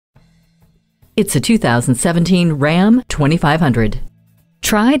It's a 2017 Ram 2500.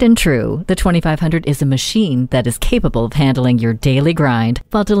 Tried and true, the 2500 is a machine that is capable of handling your daily grind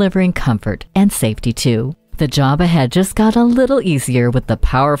while delivering comfort and safety too. The job ahead just got a little easier with the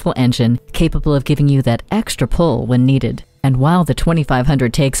powerful engine capable of giving you that extra pull when needed. And while the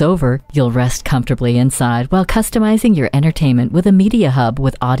 2500 takes over, you'll rest comfortably inside while customizing your entertainment with a media hub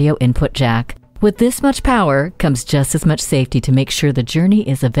with audio input jack. With this much power comes just as much safety to make sure the journey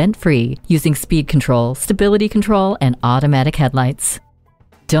is event-free using speed control, stability control, and automatic headlights.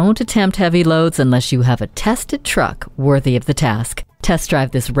 Don't attempt heavy loads unless you have a tested truck worthy of the task. Test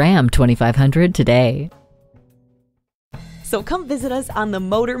drive this Ram 2500 today. So come visit us on the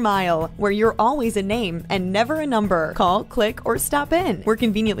Motor Mile, where you're always a name and never a number. Call, click, or stop in. We're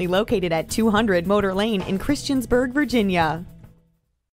conveniently located at 200 Motor Lane in Christiansburg, Virginia.